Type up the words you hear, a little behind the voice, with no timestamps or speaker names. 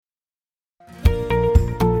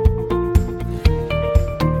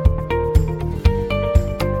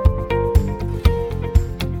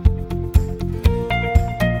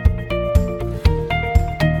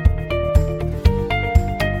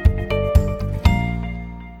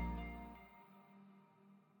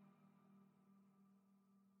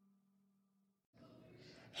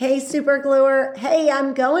Hey, super gluer. Hey,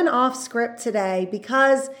 I'm going off script today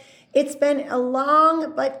because it's been a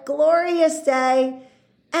long but glorious day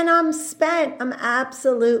and I'm spent. I'm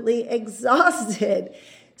absolutely exhausted.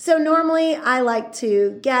 So normally I like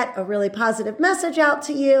to get a really positive message out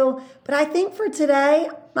to you, but I think for today,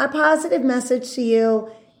 my positive message to you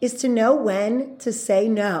is to know when to say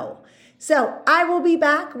no. So I will be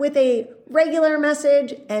back with a regular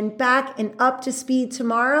message and back and up to speed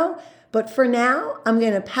tomorrow. But for now, I'm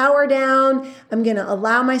going to power down. I'm going to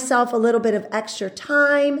allow myself a little bit of extra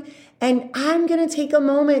time. And I'm going to take a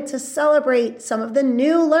moment to celebrate some of the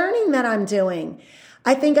new learning that I'm doing.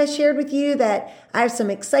 I think I shared with you that I have some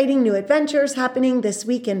exciting new adventures happening this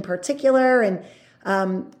week in particular.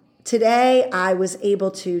 And today I was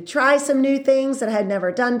able to try some new things that I had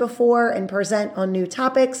never done before and present on new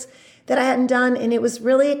topics that I hadn't done, and it was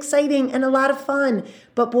really exciting and a lot of fun.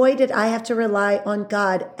 But boy, did I have to rely on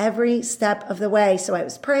God every step of the way. So I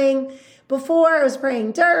was praying before, I was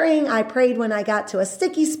praying during, I prayed when I got to a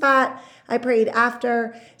sticky spot, I prayed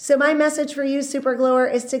after. So my message for you, super gluer,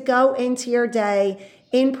 is to go into your day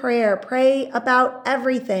in prayer. Pray about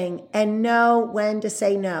everything and know when to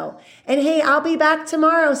say no. And hey, I'll be back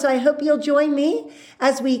tomorrow, so I hope you'll join me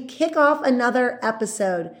as we kick off another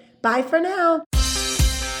episode. Bye for now.